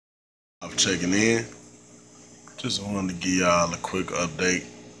I'm checking in. Just wanted to give y'all a quick update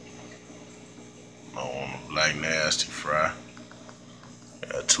on Black Nasty Fry.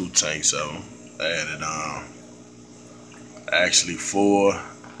 Got 2 tanks of them. Added actually 4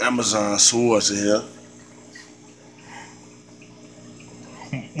 Amazon swords in here.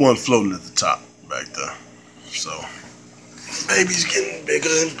 One floating at the top back there. So baby's getting bigger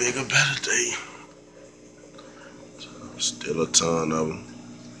and bigger by the day. Still a ton of them.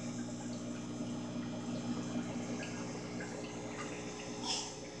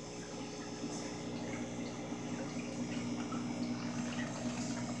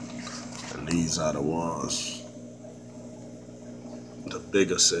 And these are the ones, the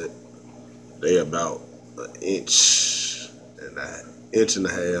bigger set. They about an inch and a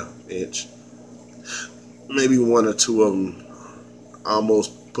half, inch. Maybe 1 or 2 of them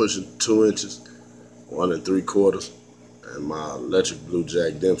almost pushing 2 inches, 1 3/4. And my electric blue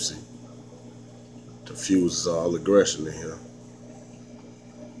Jack Dempsey diffuses all aggression in here.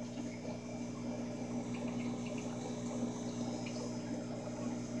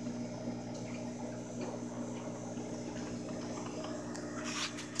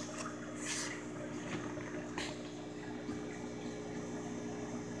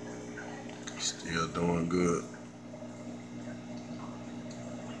 Still doing good.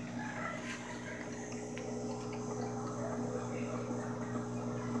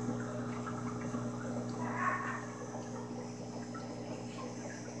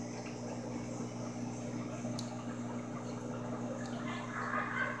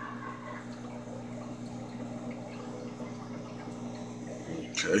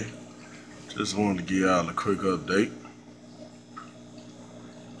 Okay, just wanted to give y'all a quick update.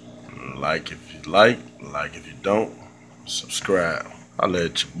 Like if you like if you don't, subscribe. I'll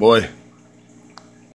let your boy.